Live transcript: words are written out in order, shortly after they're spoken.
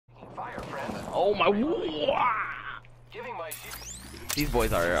Oh my! These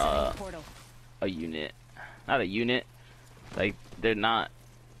boys are a unit, not a unit. Like they're not,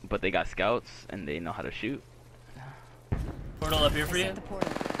 but they got scouts and they know how to shoot. Portal up here for you.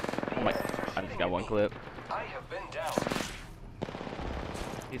 Oh my! I just got one clip. I have been down.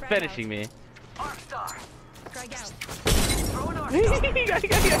 He's finishing me. Arcstar. Strike out. Throw an He Arcstar. got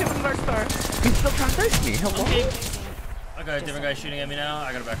hit with an arc star. He's still trying to search me. Hello? Okay. I got a different guy shooting at me now.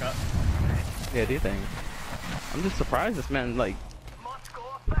 I gotta back up. Yeah, do you think? I'm just surprised this man like Must go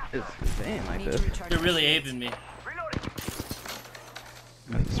faster. is insane like Need to this. recharge They're my really shields. aping me. Reloading.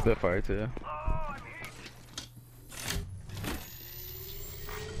 That's a Spitfire too. Oh, I'm hit.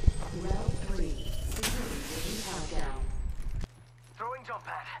 Round 3. Beginning countdown. Throwing jump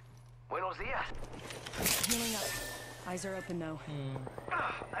pad. Buenos dias. Healing up. Eyes are open though.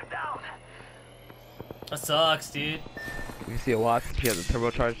 I'm down. That sucks, dude. You see a Watts, she has a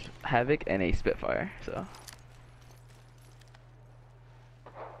turbocharged Havoc and a Spitfire, so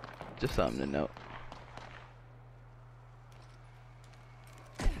just something to note.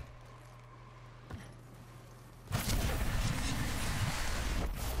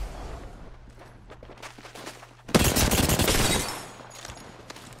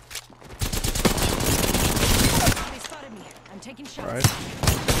 They spotted me. I'm taking shots. Alright.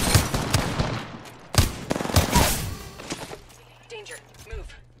 Danger.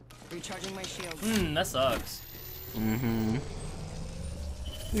 Move. Recharging my shields. That sucks. Mm-hmm.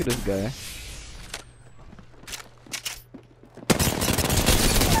 Look at this guy.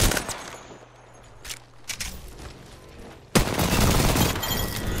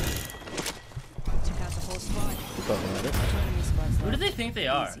 Took out the whole squad. Enemy squads Who do left. they think they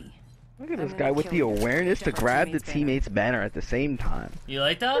are? Easy. Look at I'm this gonna guy with kill the you. awareness to Check our grab the teammates' teammate's banner at the same time. You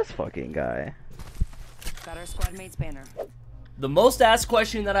like that? This fucking guy. Got our squad mate's banner. The most asked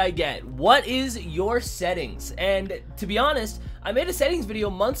question that I get, what is your settings? And to be honest, I made a settings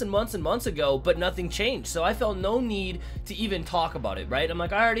video months and months and months ago, but nothing changed. So I felt no need to even talk about it, right? I'm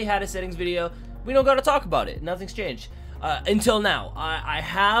like, I already had a settings video. We don't gotta talk about it. Nothing's changed. Until now, I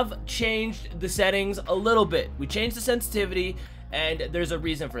have changed the settings a little bit. We changed the sensitivity, and there's a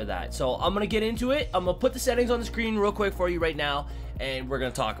reason for that. So I'm gonna get into it. I'm gonna put the settings on the screen real quick for you right now, and we're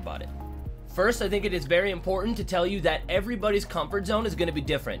gonna talk about it. First, I think it is very important to tell you that everybody's comfort zone is going to be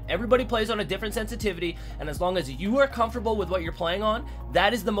different. Everybody plays on a different sensitivity, and as long as you are comfortable with what you're playing on,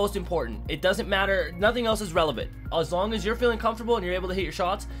 that is the most important. It doesn't matter, nothing else is relevant. As long as you're feeling comfortable and you're able to hit your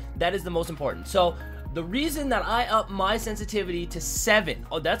shots, that is the most important. So, the reason that I up my sensitivity to 7,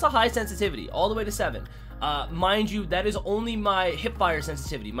 oh, that's a high sensitivity, all the way to 7. Mind you, that is only my hipfire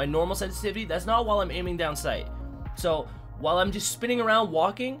sensitivity, my normal sensitivity. That's not while I'm aiming down sight. So, while I'm just spinning around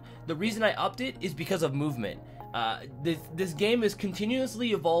walking, the reason I upped it is because of movement. This game is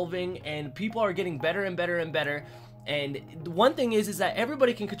continuously evolving, and people are getting better and better and better. And the one thing is that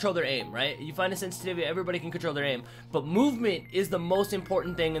everybody can control their aim, right? You find a sensitivity, everybody can control their aim. But movement is the most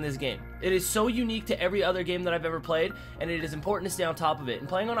important thing in this game. It is so unique to every other game that I've ever played, and it is important to stay on top of it. And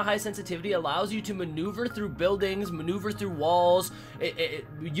playing on a high sensitivity allows you to maneuver through buildings, maneuver through walls.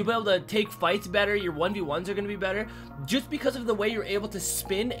 You'll be able to take fights better. Your 1v1s are going to be better just because of the way you're able to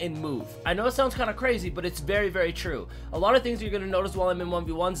spin and move. I know it sounds kind of crazy, but it's very, very true. A lot of things you're going to notice while I'm in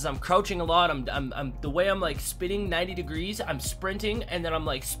 1v1s is I'm crouching a lot. The way I'm like spinning 90 degrees, I'm sprinting, and then I'm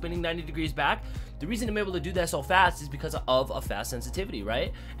like spinning 90 degrees back. The reason I'm able to do that so fast is because of a fast sensitivity,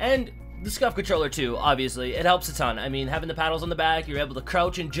 right? And the scuff controller too, obviously, it helps a ton. I mean, having the paddles on the back, you're able to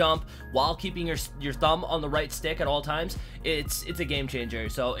crouch and jump while keeping your thumb on the right stick at all times. It's a game changer.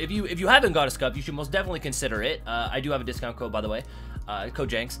 So if you haven't got a scuff, you should most definitely consider it. I do have a discount code, by the way, code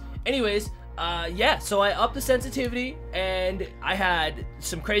JANKZ. Anyways, yeah, so I upped the sensitivity, and I had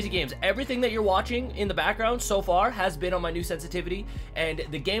some crazy games. Everything that you're watching in the background so far has been on my new sensitivity, and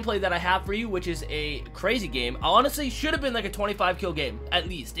the gameplay that I have for you, which is a crazy game, honestly should have been like a 25 kill game at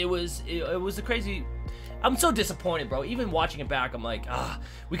least. It was a crazy. I'm so disappointed, bro. Even watching it back, I'm like,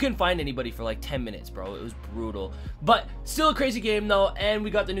 we couldn't find anybody for like 10 minutes, bro. It was brutal. But still a crazy game, though, and we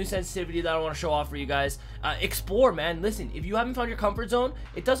got the new sensitivity that I want to show off for you guys. Explore, man. Listen, if you haven't found your comfort zone,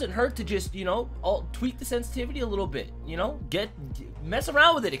 it doesn't hurt to just, you know, tweak the sensitivity a little bit, you know? Mess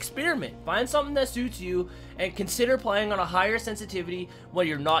around with it. Experiment. Find something that suits you, and consider playing on a higher sensitivity when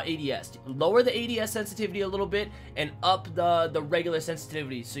you're not ADS. Lower the ADS sensitivity a little bit, and up the regular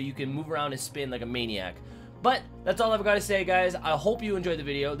sensitivity so you can move around and spin like a maniac. But that's all I've got to say, guys. I hope you enjoyed the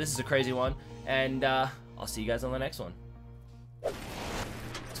video. This is a crazy one, and I'll see you guys on the next one.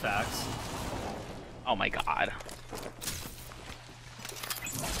 It's facts. Oh my god.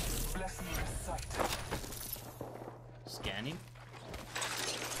 Scanning.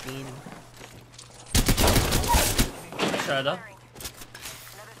 Mean. try though.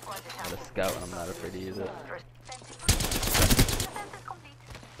 I'm a scout and I'm not afraid to use it.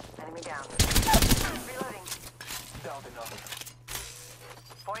 Enemy down. Reloading. Down another.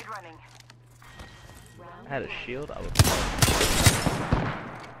 Void running. I had a shield, I would.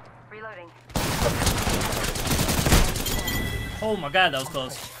 Reloading. Oh my god, that was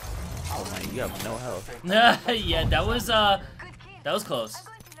close. Oh man, you have no health. Yeah, that was close.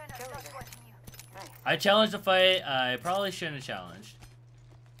 I challenged the fight. I probably shouldn't have challenged.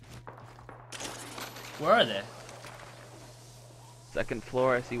 Where are they? Second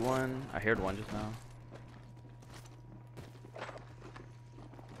floor, I see one. I heard one just now.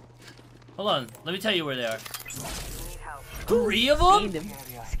 Hold on, let me tell you where they are. Need help. 3 of Scanned them?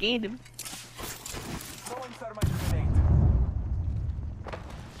 him. Scanned him.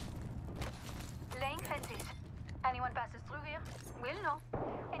 Laying fences. Anyone passes through here, will know.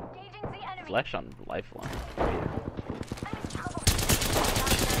 Engaging the enemy. Flesh on lifeline. I'm in trouble.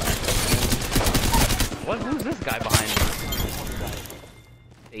 What? Who's this guy behind me?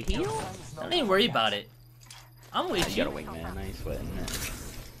 A heal? Don't even worry about it. I'm with You you. got a wingman. I ain't sweating it.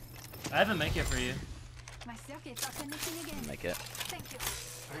 I have a make it for you. My circuits are connecting again. Make it. Thank you.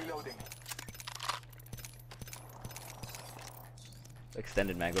 Reloading.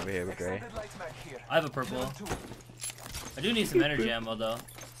 Extended mag over here with Gray. Extended light mag here. I have a purple. I do need some energy ammo though.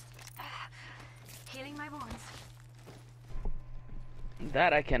 Healing my wounds.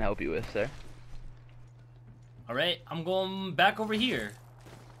 That I can help you with, sir. Alright, I'm going back over here.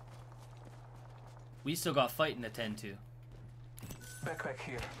 We still got fighting to tend to. Backpack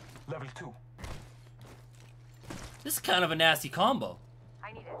here. Level 2. This is kind of a nasty combo.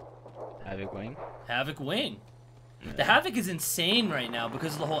 I need it. Havoc wing. Havoc wing. The Havoc is insane right now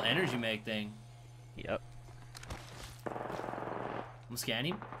because of the whole energy mag thing. Yep. I'm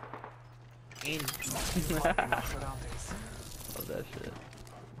scanning. Love that shit.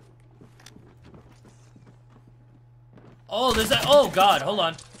 Oh, there's that. Oh god, hold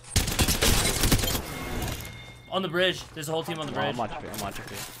on. On the bridge. There's a whole team on the Oh, bridge. I'm watching for you. I'm watching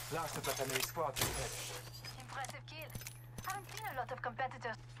for you. Last of that enemy squad is finished. Impressive kill. Haven't seen a lot of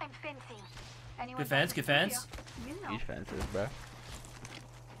competitors. I'm fencing. Anyone Good fence, passes good through fence. here, will know. Huge fences, bro.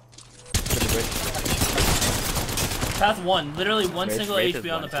 To the bridge. Path 1. Literally one Wraith- single Wraith HP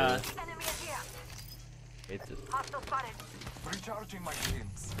is on the one, too. path. Enemy is here. It's just Hostile spotted. Recharging my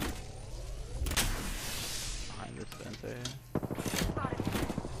shields. behind this fence right here. Spotted.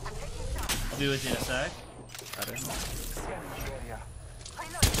 I'm taking shots. I'll be with you in a sec. Got it. Scanning the area.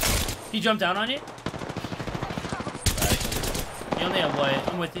 He jumped down on you? You only have white.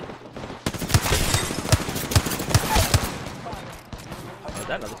 I'm with you. Oh, is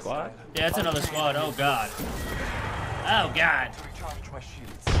that another squad? Yeah, it's another squad. Oh god. Oh god. Recharge my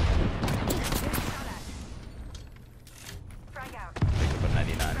shields. Frag out. Put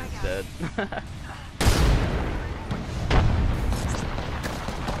 99 instead.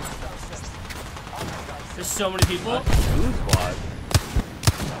 There's so many people. Two squad.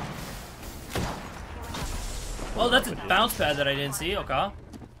 Oh, that's a bounce pad that I didn't see. Okay.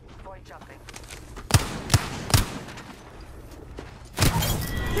 Void jumping.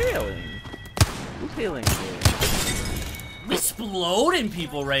 Healing. Who's healing here? I'm exploding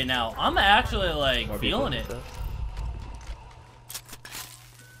people right now. I'm actually like More people feeling and it. stuff.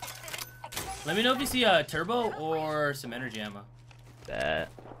 Let me know if you see a turbo or some energy ammo. That.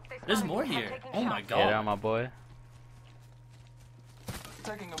 There's more here. Oh my Get out, god. my boy.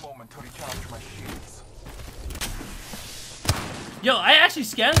 Taking a moment to recharge my shields. Yo, I actually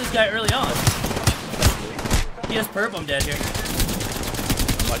scanned this guy early on. He has perp. I'm dead here.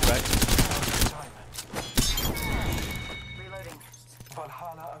 Watch back. Reloading.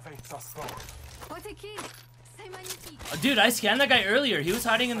 Valhalla awaits us both. What a kill. C'est magnifique. Oh, dude, I scanned that guy earlier. He was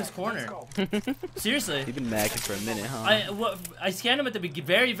hiding in this corner. Seriously. You've been macking for a minute, huh? I scanned him at the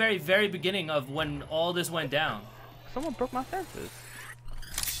very, very, very beginning of when all this went down. Someone broke my fences.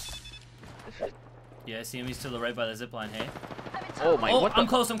 Yeah, I see him. He's to the right by the zipline. Hey. Oh my, Oh, what I'm the?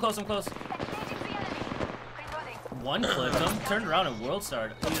 close. I'm close. I'm close. Engaging the enemy. Reloading. One clipped him. Turned around and world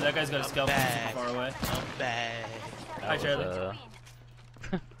starred. Ooh, that guy's got a scalp from super far away. Hi, Charlie.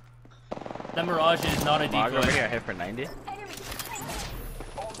 That Mirage is not a Mark over decoy. here, I hit for 90. Enemy.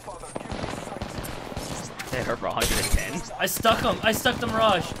 All father, give me sight. Hit her for 110. I stuck him. I stuck the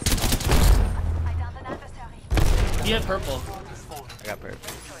Mirage. I downed an adversary. He had purple. I got perp.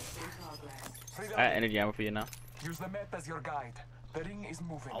 Alright, energy ammo for you now. Use the map as your guide. The ring is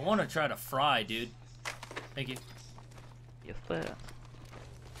moving. I want to try to fry, dude. Thank you. Yes, sir.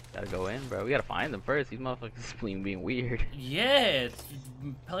 Gotta go in, bro. We gotta find them first. These motherfuckers being weird. Yeah, it's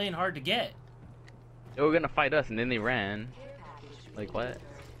playing hard to get. They were gonna fight us and then they ran. Like what?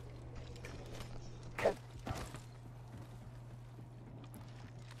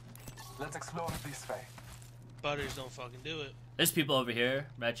 Let's explore this way. Butters don't fucking do it. There's people over here,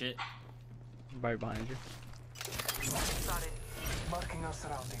 Ratchet. Right behind you. Got it. Marking our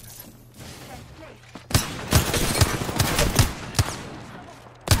surroundings.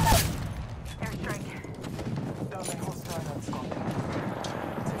 Down a hostile and Scotland.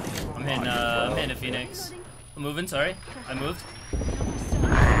 I'm in a Phoenix. I'm moving, sorry. I moved.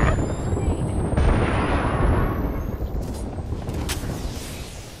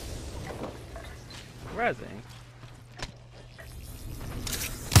 Rising.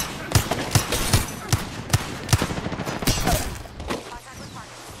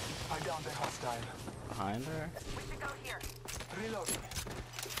 I downed a hostile. Behind her. Reloading.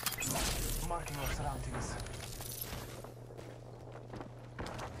 Marking our surroundings.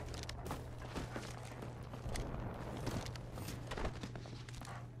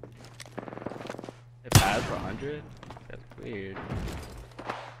 It passed for 100? That's weird.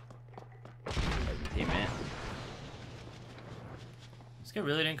 Teammate. This guy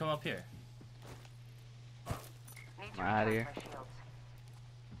really didn't come up here. I'm out of here.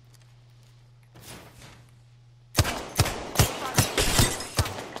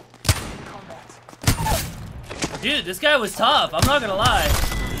 Dude, this guy was tough. I'm not gonna lie.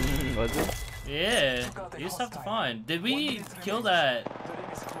 Was it? Yeah, he was tough to find. Did we kill that?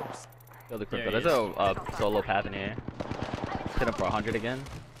 Kill the There crypto. he There's a solo path in here. Hit him for 100 again.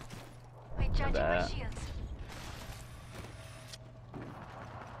 Recharging my That. shields.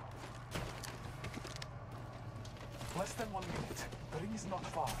 Less than 1 minute. The ring is not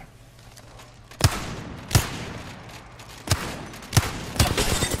far.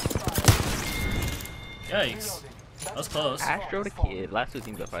 Yikes. That was close. Astro the Kid. Last two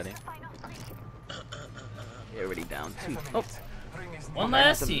teams are fighting. They're already down 2. Oh, Ring is One not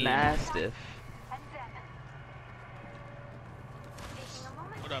last that's a team. Mastiff. And then. Taking a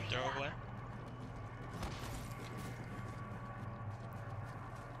moment. What up, throwaway?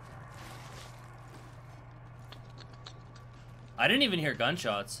 I didn't even hear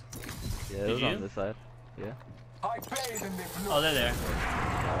gunshots. Yeah, it Did was you? on this side. Yeah. I paid in the blue. Oh, they're there.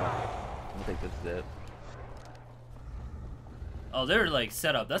 I'm gonna take this zip. Oh, they're like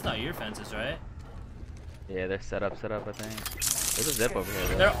set up. That's not your fences, right? Yeah, they're set up, I think. There's a zip over here,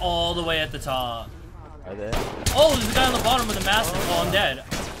 though. They're all the way at the top. Are they? Oh, there's a guy on the bottom with a massive. Oh, I'm dead.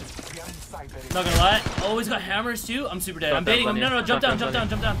 We are inside the ring. Not gonna lie. Oh, he's got hammers too. I'm super dead. I'm baiting him. No, no, jump down, jump down,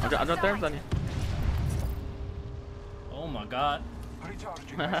 jump down. I'm on therms on you. Oh my god.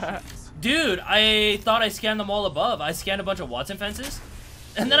 Recharging my shields. Dude, I thought I scanned them all above. I scanned a bunch of Watson fences.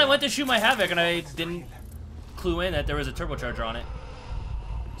 And then I went to shoot my Havoc and I didn't clue in that there was a turbocharger on it.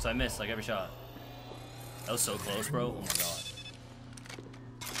 So I missed like every shot. That was so close, bro. Oh my god.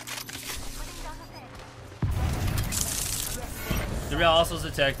 Putting down the fence. The real hostiles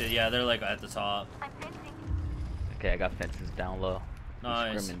detected. Yeah, they're like at the top. I'm fencing. Okay, I got fences down low.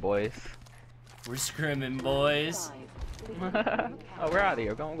 Nice. Scrimming, boys. We're scrimming, boys. Oh, we're out of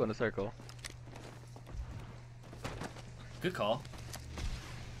here. I'm going to circle. Good call.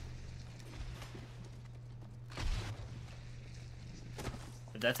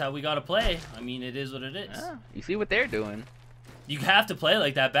 If that's how we gotta play, I mean, it is what it is. Yeah, you see what they're doing. You have to play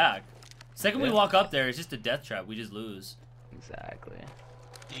like that back. Second we Yeah. walk up there, it's just a death trap. We just lose. Exactly.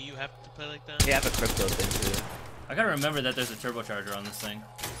 Do you have to play like that? They have a crypto thing too. I gotta remember that there's a turbocharger on this thing.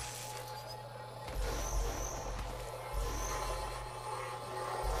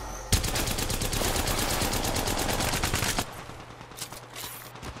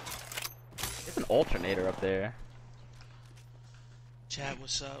 There's an alternator up there. Chat,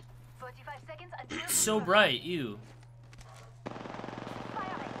 what's up? 45 seconds until. It's so bright, ew.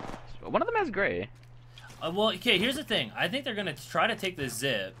 Firing. One of them has gray. Well, okay, here's the thing. I think they're gonna try to take this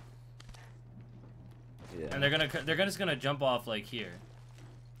zip, Yeah. and they're just gonna jump off like here.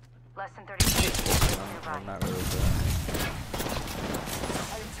 Less than 30 seconds. I'm not really good.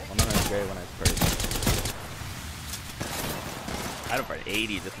 One of them has gray, one has purple. I had him for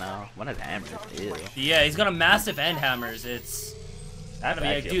 80 just now. One has hammers. Ew. Yeah, he's got a massive end hammers. It's That's gotta be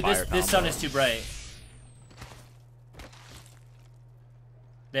like, actually a dude, fire this sun combo. is too bright.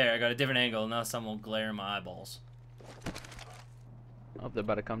 There, I got a different angle. Now sun will glare in my eyeballs. Oh, they're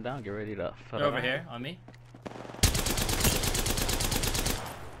about to come down. Get ready to. They're over here on me.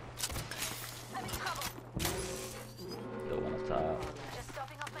 I'm in trouble. Still one up top. Just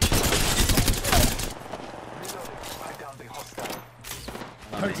stopping off my. Reloading. I downed a hostile.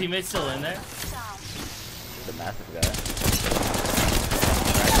 Our teammate's still in there. Down. The massive guy.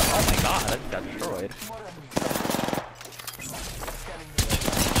 Oh my god. I just got destroyed.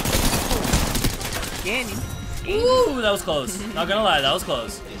 Scanning. Ooh, that was close. Not gonna lie, that was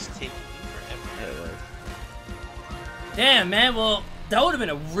close. It's taking forever. Yeah, it was. Damn, man. Well, that would have been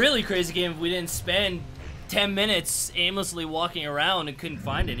a really crazy game if we didn't spend 10 minutes aimlessly walking around and couldn't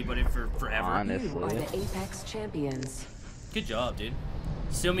find anybody for forever. You are Honestly. the Apex champions. Good job, dude.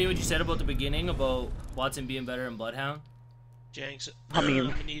 Still mean what you said about the beginning about Watson being better than Bloodhound? Janks, I mean-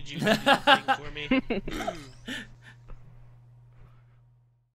 I'm gonna need you to do the thing for me.